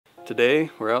Today,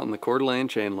 we're out in the Coeur d'Alene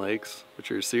Chain Lakes,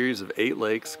 which are a series of 8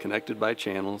 lakes connected by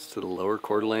channels to the lower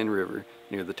Coeur d'Alene River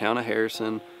near the town of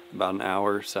Harrison, about an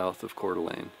hour south of Coeur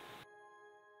d'Alene.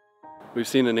 We've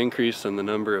seen an increase in the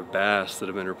number of bass that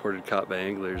have been reported caught by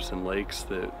anglers in lakes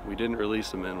that we didn't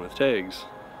release them in with tags.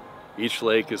 Each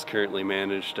lake is currently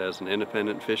managed as an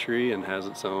independent fishery and has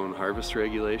its own harvest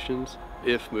regulations.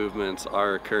 If movements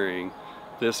are occurring,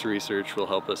 this research will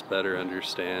help us better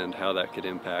understand how that could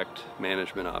impact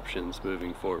management options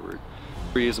moving forward.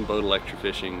 We're using boat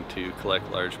electrofishing to collect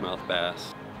largemouth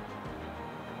bass.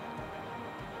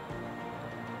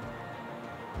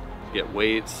 Get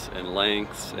weights and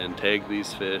lengths and tag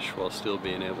these fish while still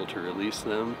being able to release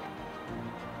them.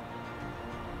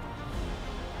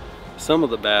 Some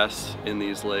of the bass in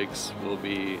these lakes will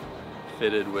be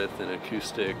fitted with an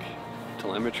acoustic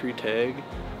telemetry tag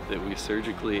that we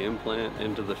surgically implant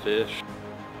into the fish.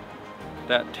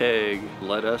 That tag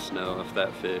let us know if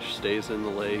that fish stays in the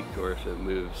lake or if it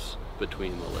moves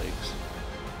between the lakes.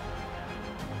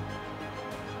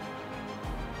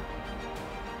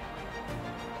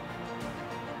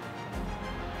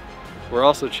 We're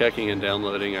also checking and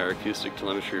downloading our acoustic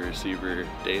telemetry receiver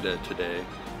data today.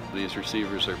 These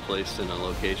receivers are placed in a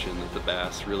location that the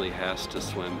bass really has to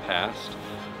swim past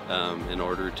in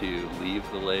order to leave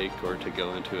the lake or to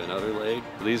go into another lake.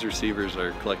 These receivers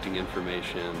are collecting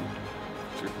information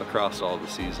across all the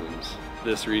seasons.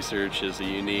 This research is a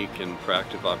unique and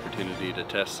proactive opportunity to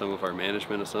test some of our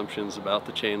management assumptions about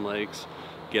the chain lakes,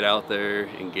 get out there,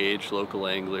 engage local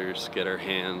anglers, get our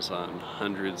hands on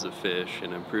hundreds of fish,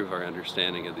 and improve our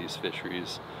understanding of these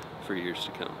fisheries for years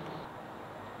to come.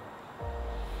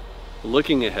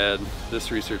 Looking ahead, this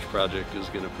research project is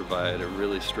going to provide a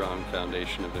really strong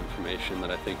foundation of information that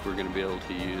I think we're going to be able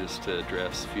to use to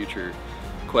address future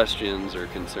questions or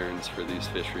concerns for these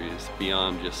fisheries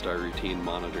beyond just our routine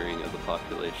monitoring of the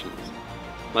populations.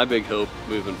 My big hope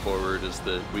moving forward is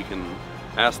that we can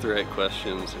ask the right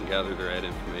questions and gather the right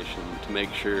information to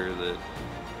make sure that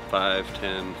 5,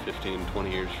 10, 15,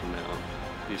 20 years from now,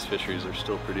 these fisheries are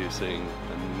still producing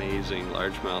amazing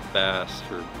largemouth bass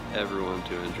for everyone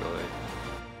to enjoy.